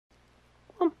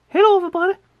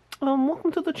everybody.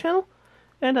 Welcome to the channel,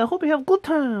 and I hope you have a good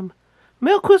time.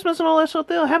 Merry Christmas and all that stuff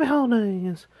there. Happy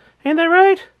holidays. Ain't that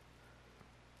right?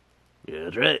 Yeah,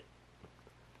 that's right.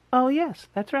 Oh, yes,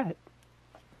 that's right.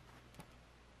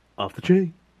 Off the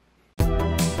chain.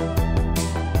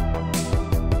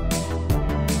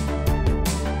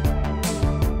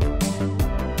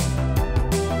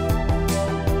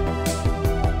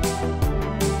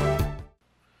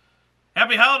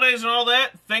 Happy holidays and all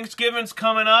that. Thanksgiving's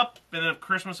coming up, and then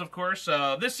Christmas, of course.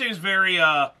 This seems very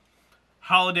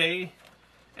holiday.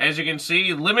 As you can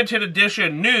see, limited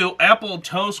edition new Apple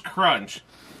Toast Crunch.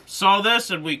 Saw this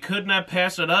and we could not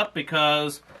pass it up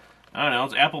because, I don't know,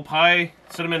 it's apple pie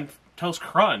cinnamon toast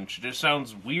crunch. It just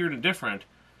sounds weird and different.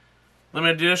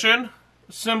 Limited edition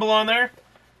symbol on there,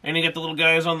 and you get the little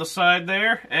guys on the side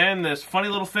there, and this funny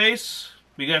little face.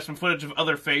 We got some footage of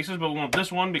other faces, but we want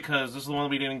this one because this is the one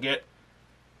we didn't get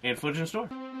in footage in store.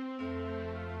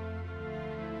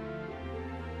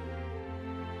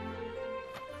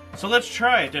 So let's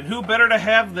try it, and who better to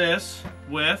have this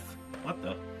with... What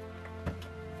the...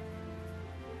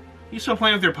 You still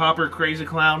playing with your popper, crazy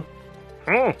clown?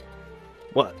 Oh.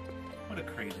 What? What a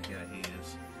crazy guy he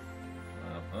is.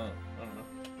 I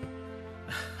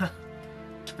don't know.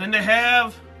 Then to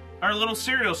have our little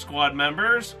Cereal Squad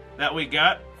members that we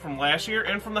got from last year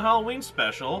and from the Halloween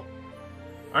special.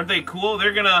 Aren't they cool?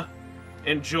 They're gonna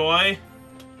enjoy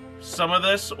some of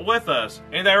this with us.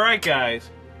 Ain't that right, guys?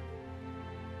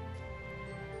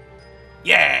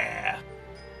 Yeah!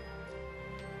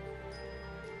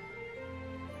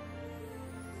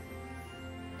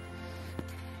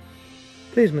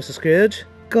 Please, Mr. Scrooge.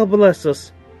 God bless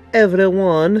us.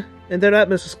 Everyone. Ain't that right,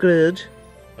 Mr. Scrooge?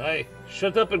 Hey,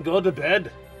 shut up and go to bed.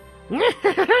 No.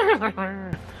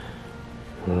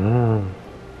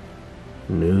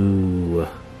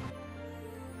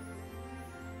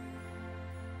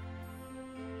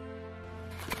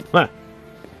 What?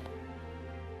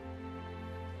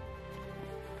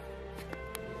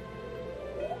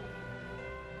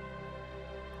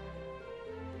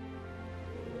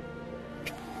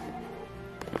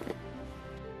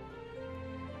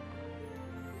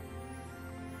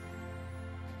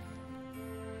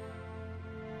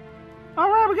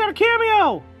 Alright, we got a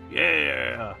cameo!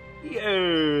 Yeah. Yeah. Yeah.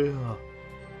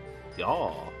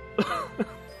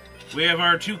 We have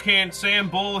our Toucan Sam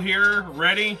bowl here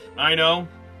ready. I know,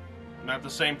 not the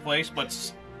same place,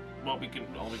 but all we can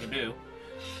do.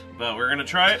 But we're gonna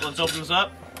try it. Let's open this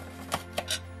up.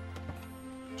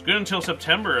 It's good until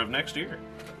September of next year.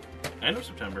 End of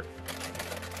September.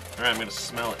 All right, I'm gonna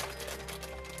smell it.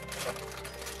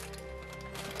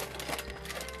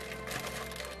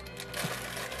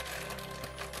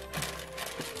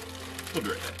 We'll be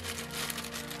right back.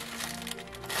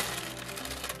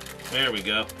 There we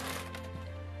go.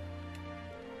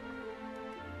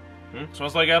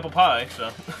 Smells like apple pie,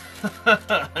 so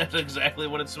that's exactly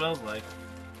what it smells like.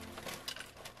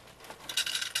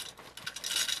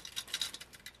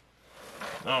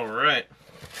 All right.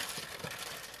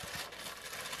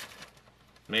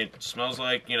 I mean, it smells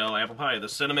like, you know, apple pie. The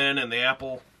cinnamon and the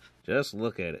apple. Just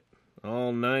look at it.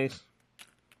 All nice.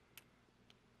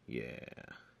 Yeah.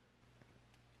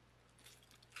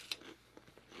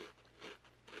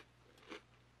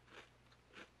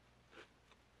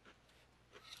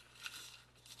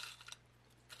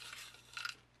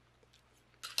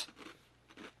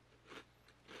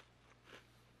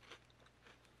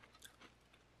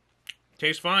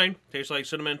 Tastes fine. Tastes like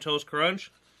Cinnamon Toast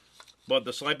Crunch, but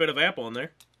the slight bit of apple in there.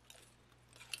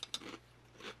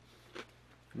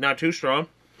 Not too strong.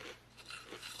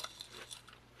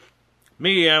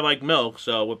 Me, I like milk,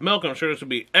 so with milk I'm sure this would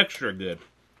be extra good.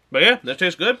 But yeah, that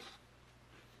tastes good.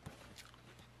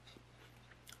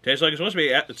 Tastes like it's supposed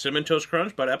to be Cinnamon Toast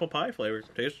Crunch, but apple pie flavor.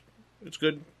 It's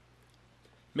good.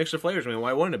 Mix of flavors, I mean,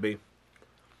 why wouldn't it be?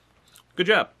 Good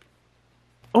job.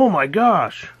 Oh my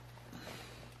gosh!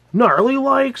 Gnarly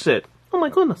likes it! Oh my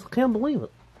goodness, I can't believe it.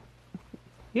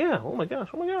 Yeah, oh my gosh,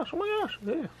 oh my gosh, oh my gosh,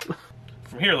 yeah.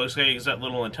 From here, it looks like he's got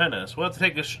little antennas. We'll have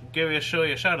to show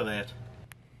you a shot of that.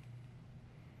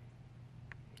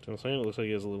 So I'm saying it looks like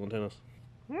he has a little antennas.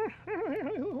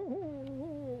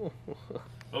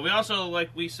 But we also,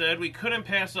 like we said, we couldn't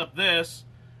pass up this.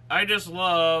 I just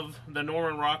love the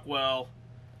Norman Rockwell,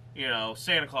 you know,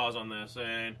 Santa Claus on this.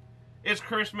 And it's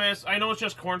Christmas. I know it's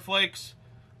just cornflakes,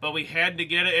 but we had to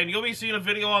get it. And you'll be seeing a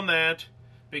video on that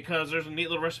because there's a neat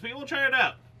little recipe. We'll try it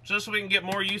out just so we can get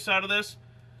more use out of this.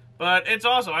 But it's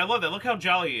awesome. I love that. Look how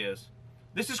jolly he is.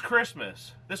 This is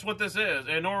Christmas. This is what this is.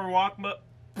 And Norman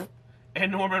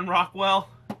Rockwell,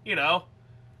 you know.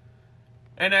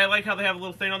 And I like how they have a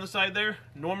little thing on the side there.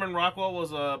 Norman Rockwell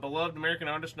was a beloved American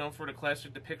artist known for the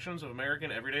classic depictions of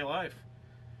American everyday life.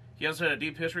 He also had a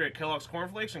deep history at Kellogg's Corn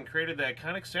Flakes and created the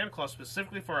iconic Santa Claus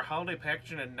specifically for our holiday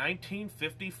packaging in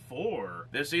 1954.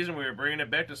 This season, we are bringing it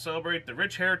back to celebrate the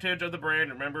rich heritage of the brand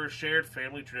and remember shared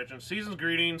family traditions. Season's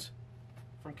greetings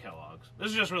from Kellogg's. This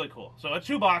is just really cool. So it's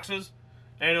 2 boxes,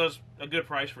 and it was a good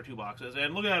price for 2 boxes.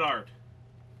 And look at that art.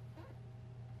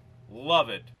 Love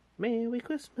it. Merry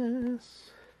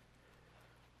Christmas.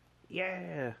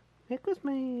 Yeah. Merry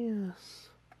Christmas.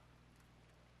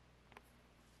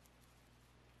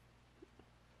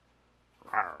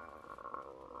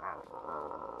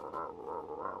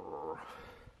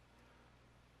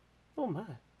 Oh my.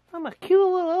 I'm a cute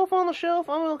little elf on the shelf.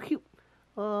 I'm a little cute.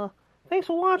 Thanks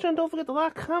for watching. Don't forget to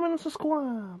like, comment, and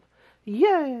subscribe.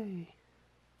 Yay!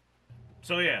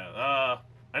 So yeah,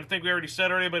 I think we already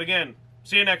said already, but again,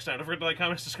 see you next time. Don't forget to like,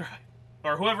 comment, subscribe.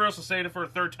 Or whoever else is saying it for a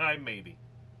 3rd time, maybe.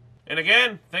 And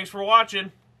again, thanks for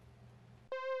watching.